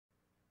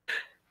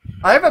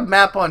I have a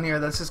map on here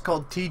that's just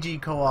called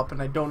TG Co-op,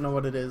 and I don't know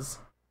what it is.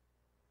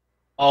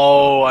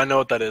 Oh, I know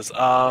what that is.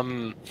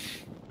 I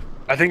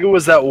think it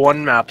was that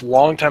one map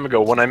long time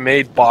ago when I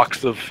made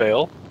Box of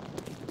Fail.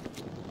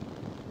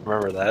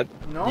 Remember that?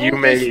 No, You this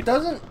made...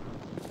 doesn't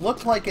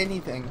look like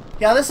anything.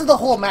 Yeah, this is the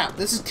whole map.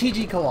 This is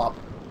TG Co-op.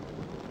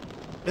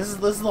 This is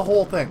the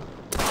whole thing.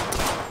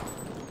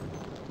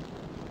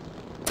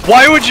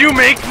 Why would you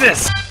make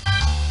this?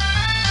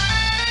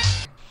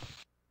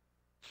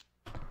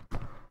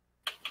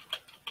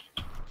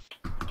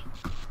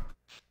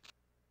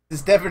 This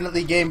is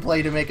definitely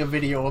gameplay to make a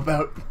video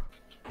about.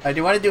 Do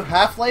you want to do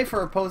Half-Life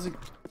or opposing?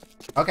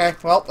 Okay,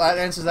 well, that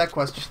answers that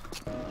question.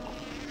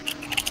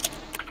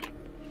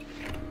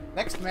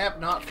 Next map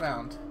not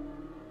found.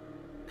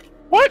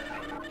 What?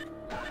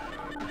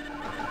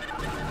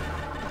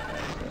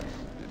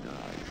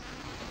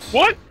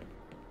 What?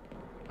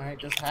 Alright,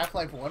 does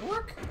Half-Life 1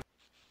 work?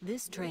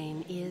 This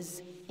train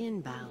is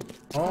inbound.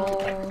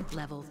 Oh.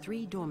 Level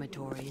 3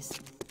 dormitories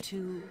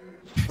to...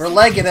 We're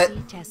legging it.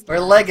 We're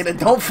legging it.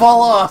 Don't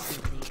fall off.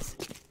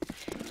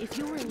 If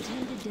your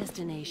intended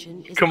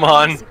destination is Come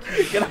on.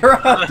 Get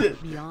around it.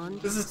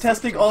 This is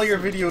testing all your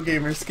video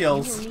gamer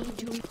skills.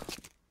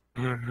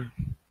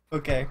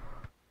 Okay.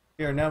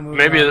 Here, now move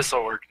Maybe on. this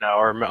will work now,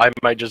 or I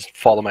might just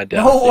follow my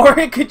death. No, or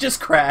it could just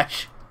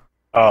crash.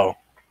 Oh.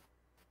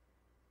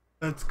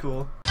 That's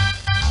cool.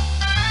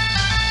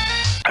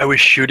 I was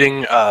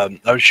shooting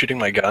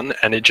my gun,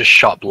 and it just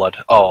shot blood.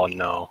 Oh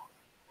no.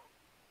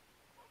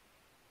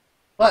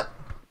 What?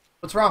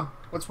 What's wrong?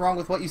 What's wrong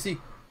with what you see?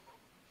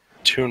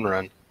 Toon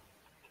run.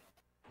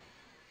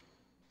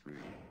 3,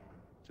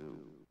 2,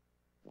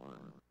 1,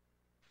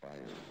 fire.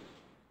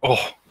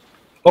 Oh.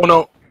 Oh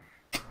no.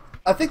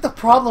 I think the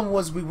problem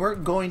was we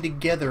weren't going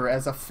together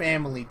as a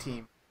family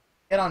team.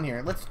 Get on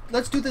here.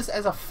 Let's do this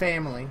as a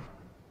family.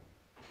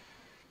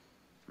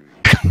 3,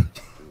 2,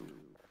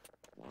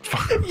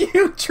 1,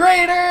 You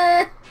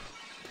traitor!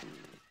 2,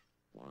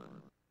 1,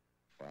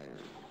 fire.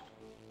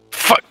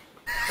 Fuck.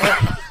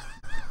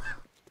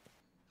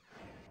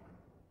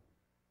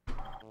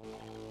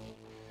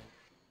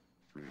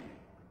 3,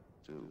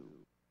 2,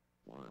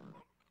 1,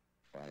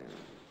 fire.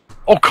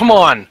 Oh come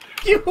on.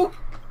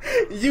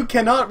 You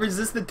cannot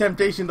resist the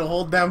temptation to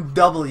hold down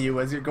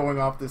W as you're going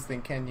off this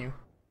thing, can you?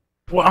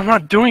 Well, I'm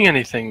not doing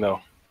anything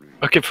though.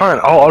 Okay, fine.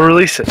 I'll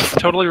release it.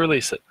 Totally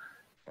release it.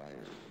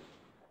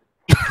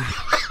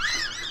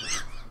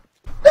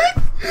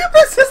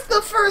 This is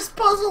the first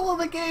puzzle of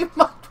the game.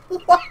 What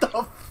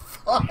the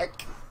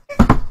fuck?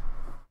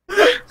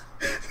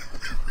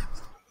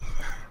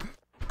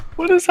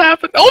 What has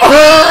happened?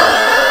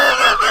 Oh!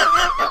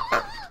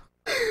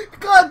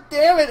 God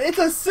damn it! It's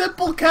a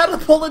simple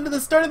catapult into the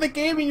start of the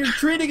game, and you're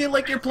treating it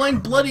like you're playing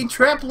Bloody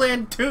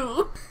Trapland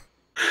 2.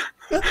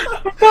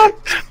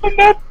 I'm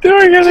not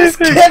doing anything. Just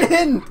get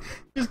in.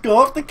 Just go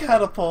off the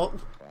catapult.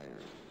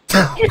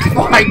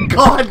 Oh my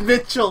God,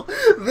 Mitchell!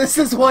 This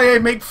is why I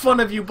make fun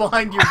of you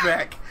behind your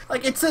back.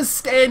 Like, it says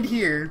stand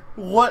here.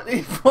 What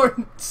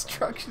important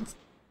instructions?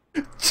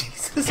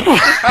 Jesus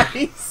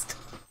Christ!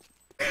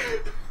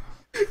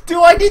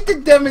 Do I need to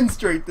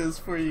demonstrate this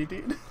for you,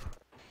 dude?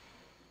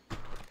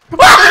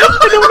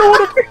 I don't know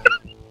what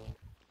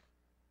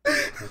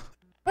to...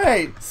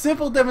 Hey,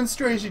 simple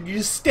demonstration. You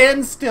just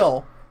stand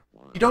still.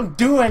 You don't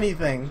do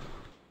anything.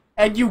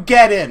 And you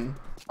get in.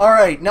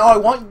 Alright, now I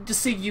want to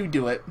see you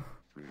do it.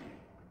 3,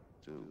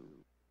 2,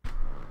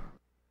 1,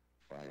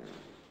 fire.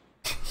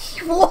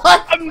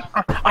 What?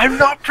 I'm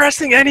not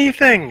pressing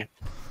anything.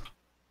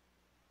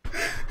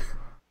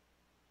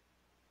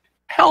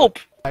 Help.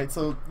 Alright,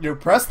 so you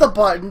press the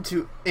button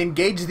to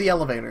engage the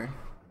elevator.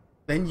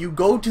 Then you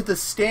go to the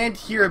stand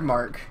here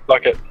mark.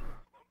 Fuck it.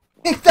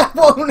 That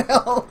won't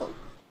help.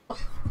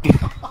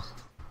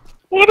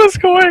 What is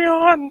going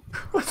on?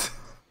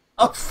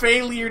 A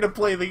failure to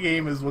play the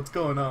game is what's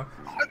going on.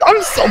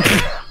 I'm so...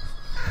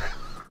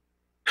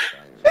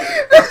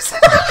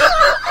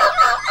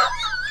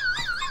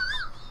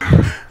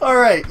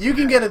 Alright, you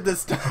can get it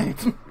this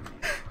time.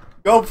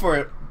 Go for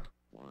it.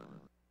 1,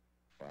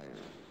 fire.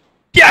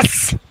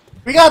 Yes!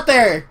 We got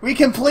there! We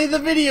can play the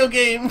video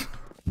game!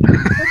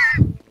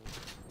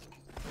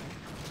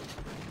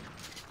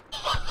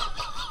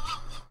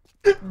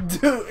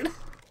 Dude!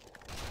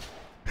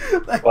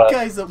 That What?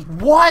 guy's a...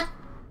 What?!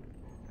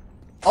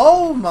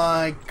 Oh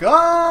my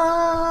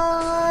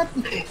God!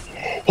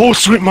 Oh,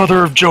 sweet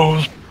mother of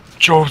Joe's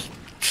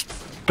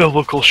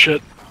biblical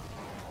shit.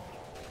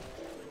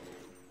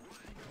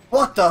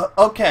 What the...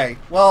 Okay,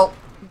 well...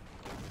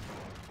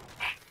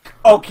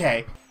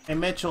 Okay. Hey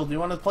Mitchell, do you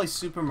want to play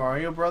Super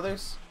Mario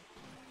Brothers?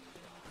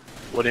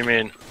 What do you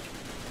mean?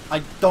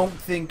 I don't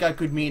think I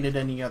could mean it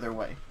any other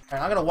way.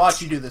 Alright, I'm gonna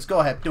watch you do this. Go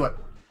ahead, do it.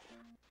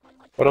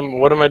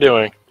 What am I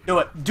doing? Do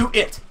it. Do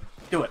it.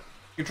 Do it.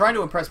 You're trying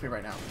to impress me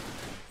right now.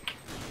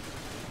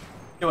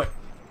 Do it.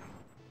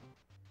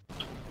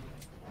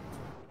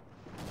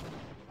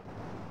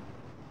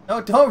 No,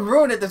 don't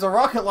ruin it. There's a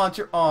rocket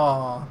launcher.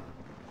 Aww.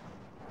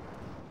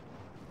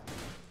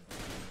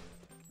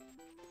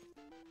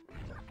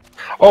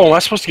 Oh, am I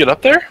supposed to get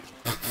up there?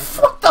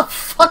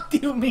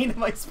 you mean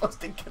am I supposed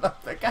to get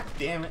up there? God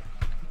damn it.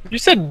 You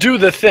said do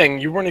the thing.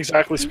 You weren't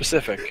exactly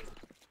specific.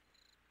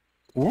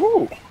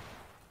 Ooh.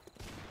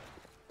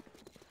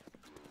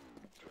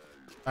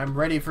 I'm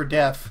ready for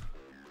death.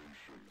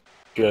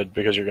 Good,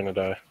 because you're gonna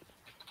die.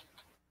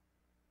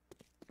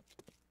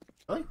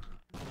 Really?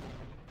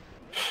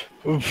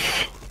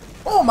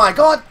 Oof. Oh my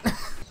god!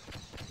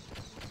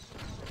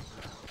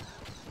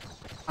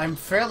 I'm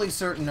fairly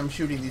certain I'm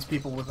shooting these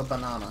people with a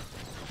banana.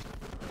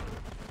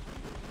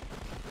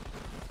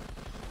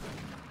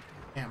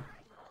 Damn.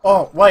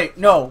 Oh, wait,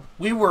 no.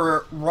 We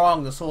were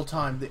wrong this whole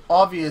time. The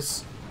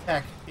obvious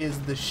tech is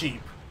the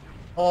sheep.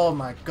 Oh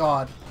my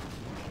god.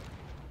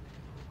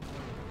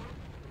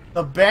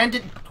 The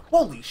bandit...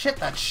 Holy shit,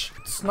 that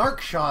snark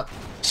shot.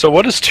 So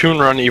what is Toon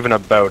Run even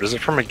about? Is it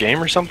from a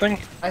game or something?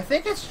 I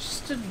think it's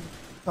just a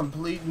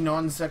complete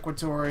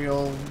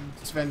non-sequitorial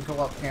Sven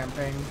co-op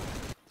campaign.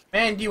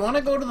 Man, do you want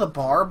to go to the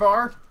bar?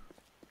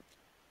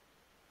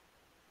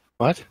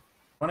 What?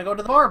 Want to go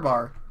to the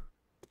bar?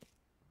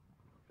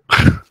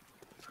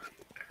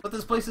 What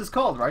this place is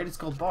called, right? It's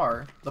called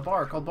Bar. The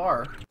bar called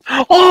Bar.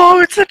 Oh,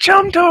 it's a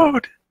Chum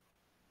Toad!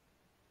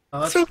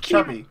 Oh, that's So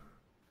cute. Chubby.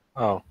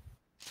 Oh.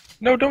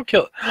 No, don't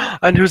kill it.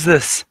 And who's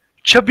this?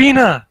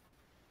 Chabina!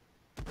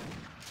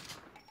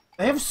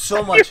 They have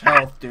so much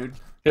health, dude.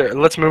 Here,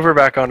 let's move her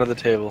back onto the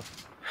table.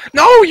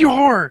 No, you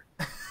whore!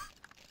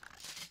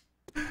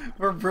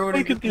 We're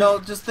ruining Look at it. these- No,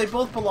 just they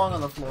both belong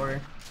on the floor.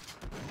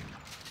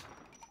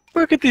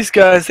 Look at these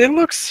guys, they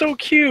look so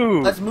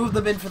cute! Let's move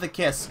them in for the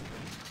kiss.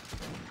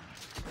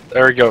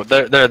 There we go.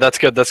 There, that's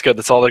good, that's good.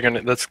 That's all they're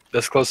gonna, that's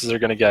as close as they're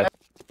gonna get.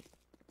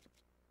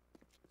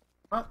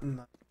 What in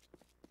the...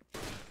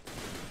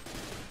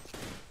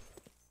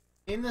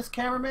 In this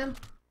cameraman?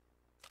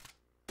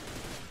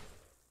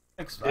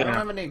 I don't Yeah.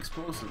 have any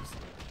explosives.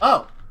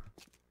 Oh!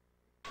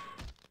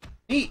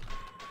 Neat!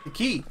 The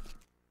key!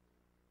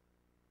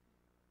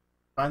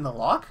 Find the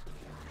lock?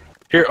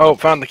 Here, oh,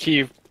 found the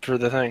key for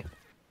the thing.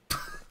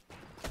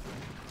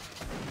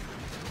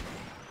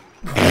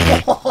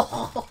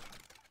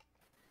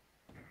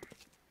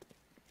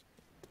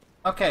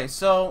 Okay,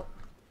 so...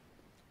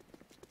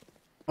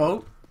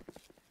 Boat?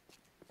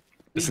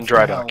 It's in Leads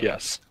dry to dock, hell.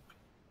 yes.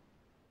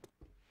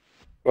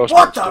 Most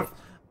What boats the? do.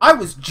 I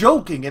was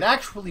joking, it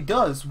actually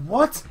does.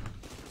 What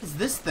is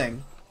this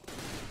thing?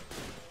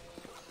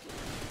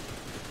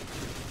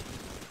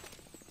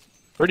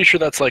 Pretty sure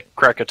that's like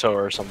Krakatoa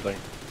or something.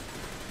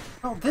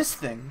 Oh, this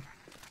thing.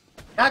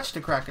 Attached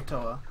to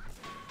Krakatoa.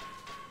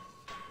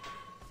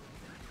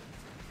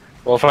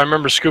 Well, if I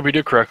remember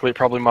Scooby-Doo correctly, it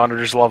probably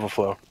monitors lava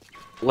flow.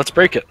 Let's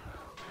break it.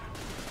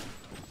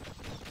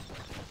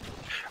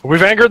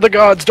 We've angered the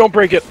gods, don't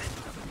break it!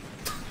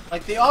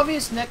 Like, the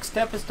obvious next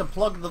step is to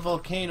plug the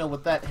volcano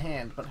with that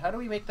hand, but how do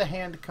we make the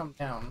hand come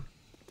down?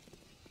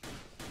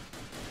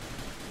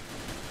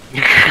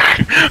 We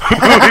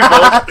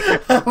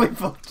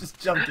both just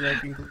jumped to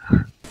that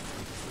conclusion.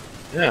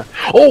 Yeah.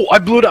 Oh, I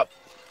blew it up!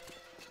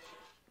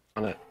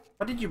 On it.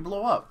 What did you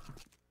blow up?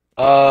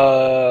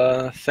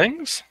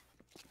 Things?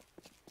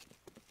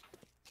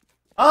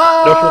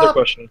 No further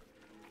question.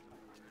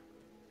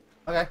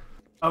 Okay.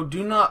 Oh,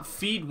 do not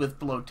feed with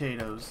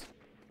potatoes.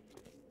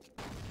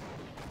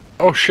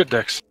 Oh, shit,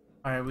 Dex.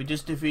 Alright, we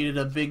just defeated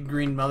a big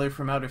green mother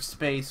from outer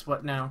space.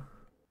 What now?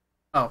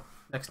 Oh,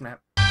 next map.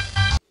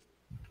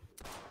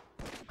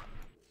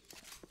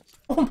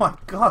 Oh my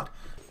god!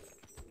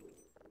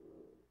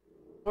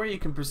 Before you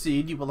can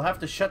proceed, you will have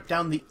to shut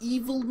down the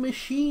evil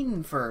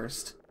machine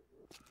first.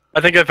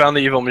 I think I found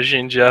the evil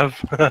machine,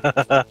 Jeff.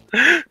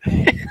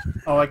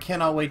 Oh, I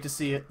cannot wait to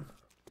see it.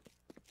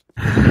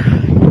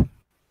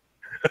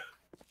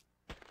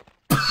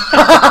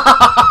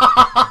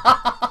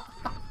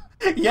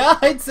 Yeah,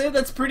 I'd say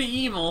that's pretty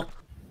evil.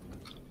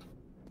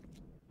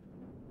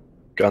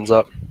 Guns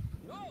up.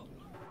 No!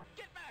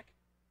 Get back!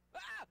 Ah!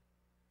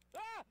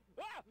 Ah!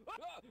 Ah!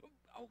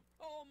 Oh,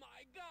 oh my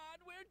god,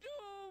 we're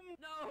doomed!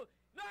 No!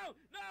 No!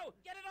 No!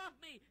 Get it off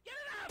me! Get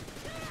it off!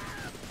 Get it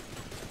off!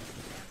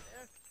 Stand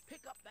there,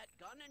 pick up that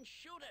gun and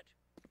shoot it!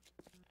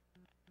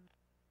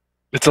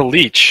 It's a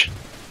leech.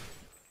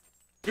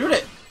 Shoot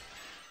it!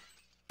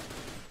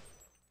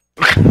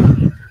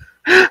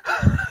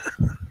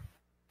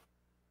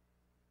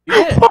 You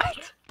did it!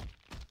 What?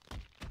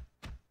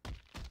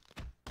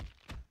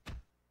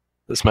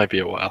 This might be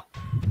a while.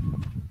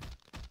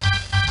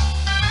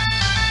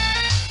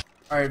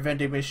 Alright,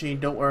 vending machine,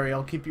 don't worry,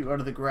 I'll keep you out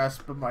of the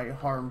grasp of my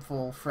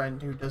harmful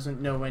friend who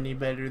doesn't know any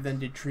better than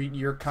to treat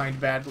your kind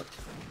badly.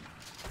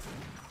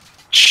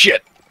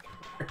 Shit!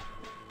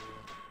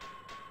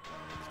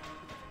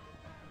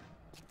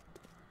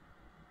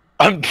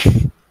 Come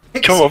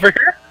over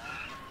here?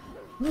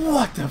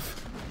 What the f-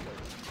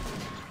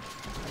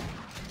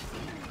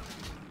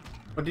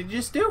 What did you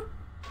just do?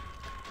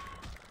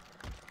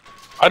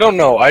 I don't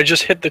know, I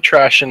just hit the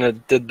trash and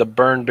it did the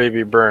burn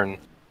baby burn.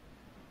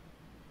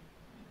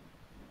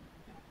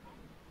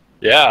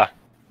 Yeah,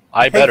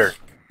 I better.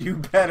 You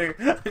better.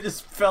 I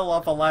just fell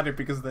off a ladder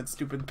because of that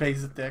stupid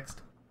paste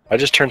text. I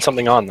just turned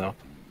something on though.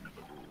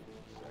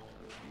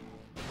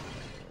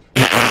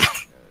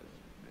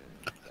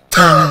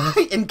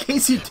 in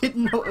case you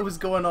didn't know what was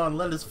going on,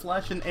 let us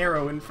flash an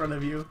arrow in front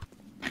of you.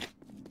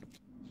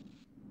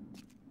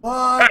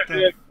 What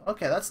the...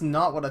 Okay, that's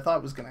not what I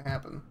thought was gonna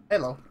happen.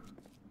 Hello.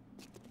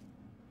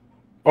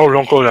 Oh,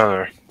 don't go down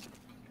there.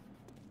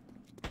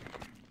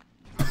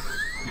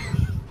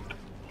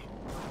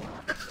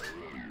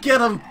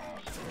 Get him!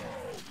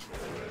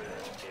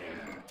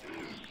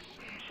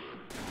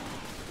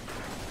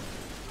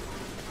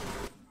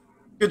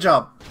 Good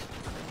job.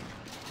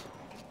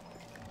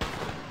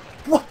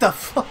 What the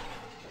fuck?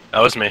 That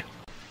was me.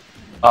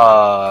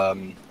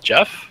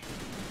 Jeff?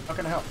 How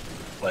can I help?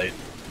 Wait.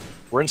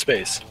 We're in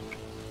space.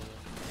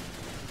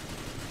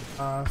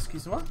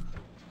 Excuse me, what?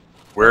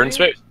 We're in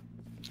space.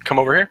 Come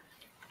over here.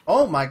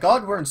 Oh my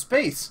god, we're in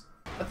space!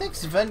 I think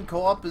Sven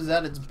co-op is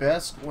at its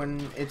best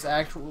when it's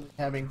actually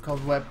having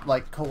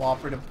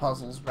cooperative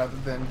puzzles rather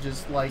than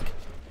just like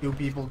two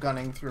people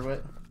gunning through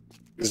it.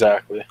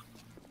 Exactly.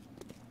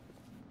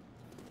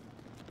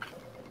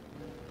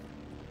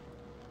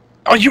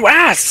 Oh, you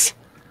ass!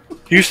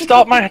 You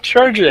stopped my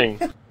charging!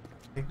 I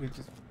think we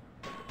just...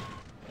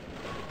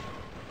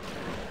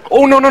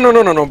 Oh,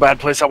 no, bad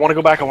place. I want to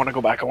go back, I want to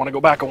go back, I want to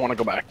go back, I want to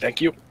go back.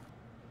 Thank you.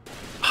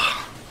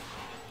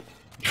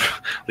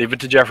 Leave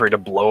it to Jeffrey to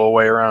blow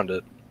away around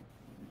it.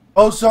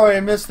 Oh, sorry, I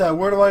missed that.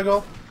 Where do I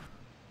go?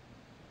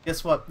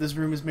 Guess what? This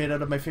room is made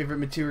out of my favorite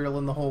material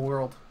in the whole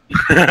world.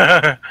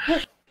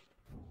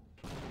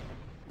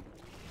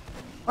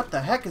 What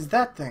the heck is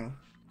that thing?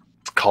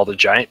 It's called a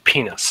giant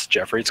penis,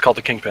 Jeffrey. It's called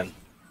a kingpin.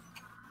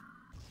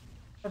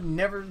 I've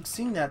never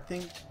seen that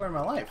thing before in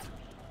my life.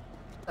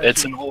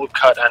 It's an old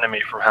cut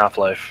enemy from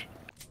Half-Life.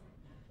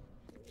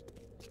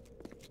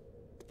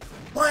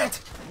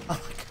 What?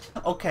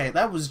 Okay,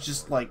 that was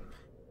just like...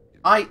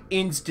 I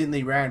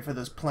instantly ran for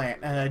this plant,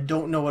 and I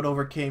don't know what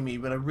overcame me,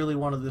 but I really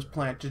wanted this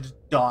plant to just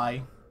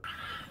die.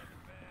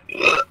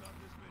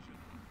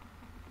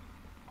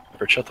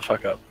 Shut the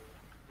fuck up.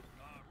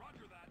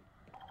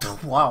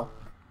 Wow.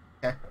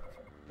 Okay.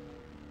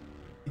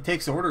 He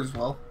takes orders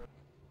well.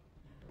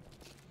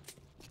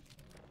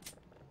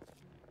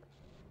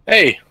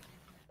 Hey!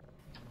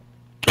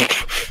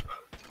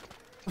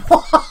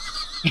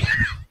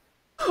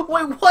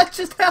 Wait, what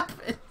just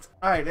happened?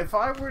 Alright, if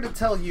I were to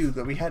tell you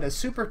that we had a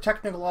super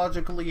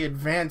technologically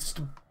advanced...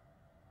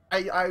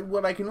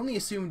 what I can only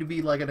assume to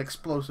be like an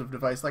explosive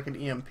device, like an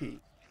EMP.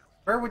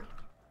 Where would...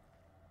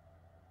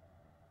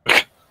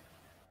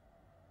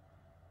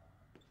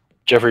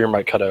 Jeffrey, your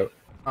mic cut out.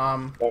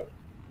 Oh.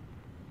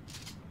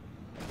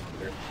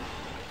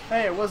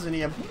 Hey, it was an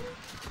EMP.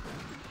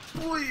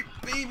 Boy,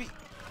 baby!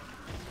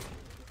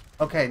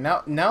 Okay,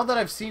 now that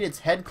I've seen its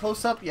head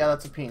close up, yeah,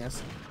 that's a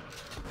penis.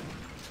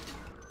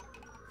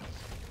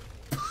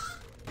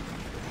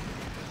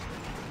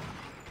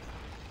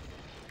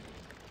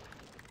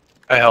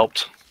 I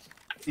helped.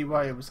 See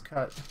why it was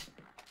cut.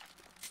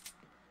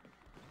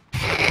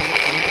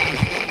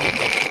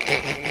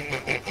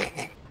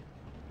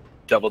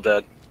 Double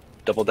dead.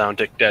 Double down,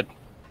 dick dead.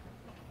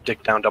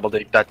 Dick down, double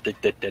dick, that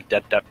dick, dick, dick,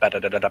 dead, dead, bad,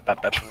 bad, bad,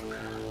 bad, bad.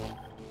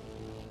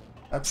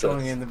 That's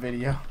going in the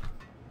video.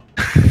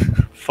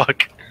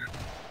 Fuck.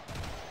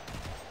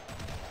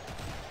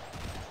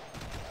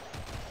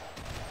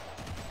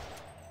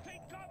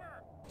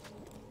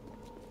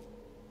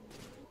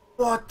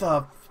 What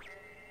the...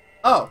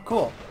 Oh,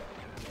 cool.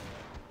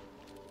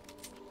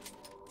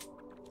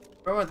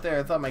 I went there,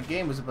 I thought my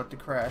game was about to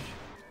crash.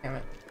 Damn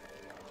it.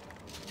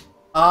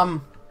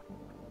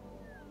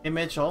 Hey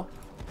Mitchell.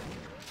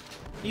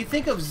 You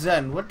think of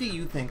Zen, what do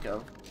you think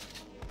of?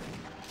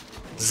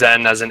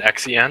 Zen as in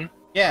XEN?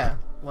 Yeah,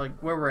 like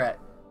where we're at.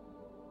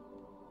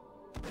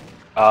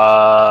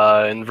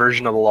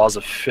 Inversion of the laws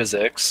of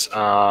physics.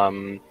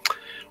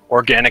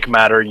 Organic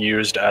matter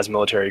used as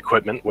military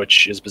equipment,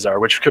 which is bizarre,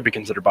 which could be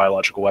considered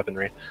biological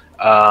weaponry.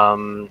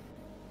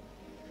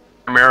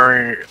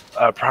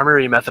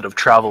 Primary method of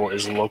travel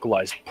is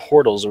localized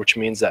portals, which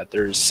means that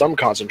there's some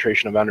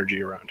concentration of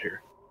energy around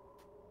here.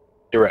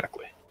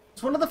 Theoretically.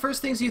 It's one of the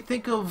first things you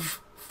think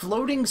of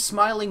floating,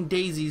 smiling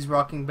daisies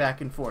rocking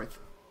back and forth.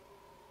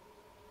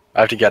 I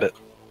have to get it.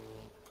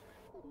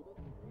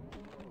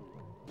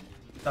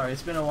 Sorry,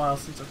 it's been a while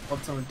since I've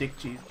called someone dick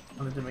cheese. I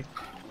wanted to make...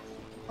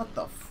 What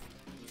the f...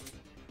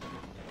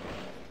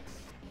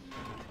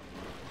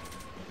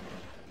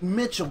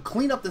 Mitchell,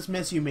 clean up this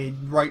mess you made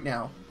right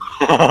now.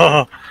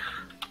 I'm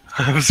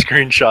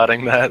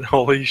screenshotting that.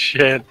 Holy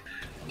shit.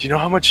 Do you know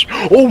how much...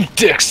 Oh,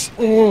 dicks!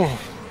 Oh.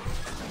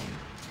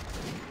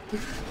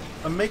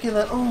 I'm making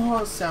that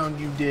oh sound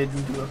you did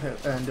into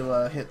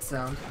a hit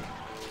sound.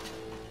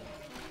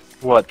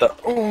 What the...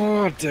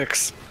 Oh,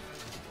 dicks.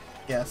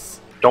 Yes.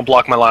 Don't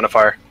block my line of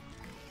fire.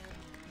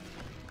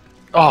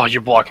 Oh, you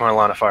blocked my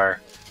line of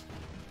fire.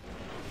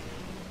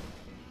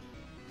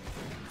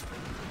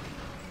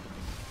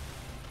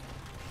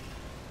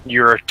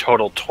 You're a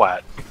total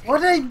twat. What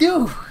did I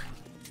do?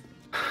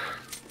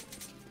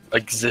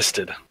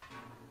 Existed.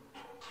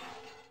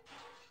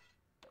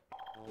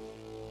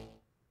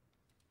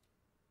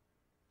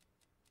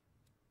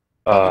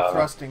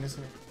 Thrusting,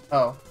 isn't it?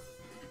 Oh.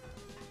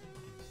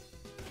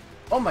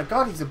 Oh my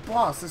god, he's a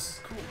boss. This is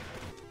cool.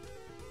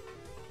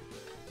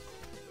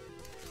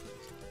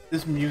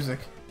 This music.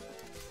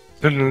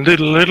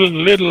 Little.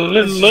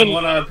 This is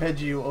one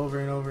arpeggio over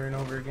and over and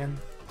over again.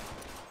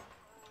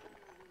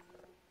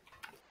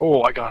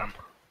 Oh, I got him.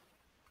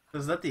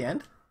 Is that the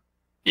end?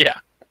 Yeah.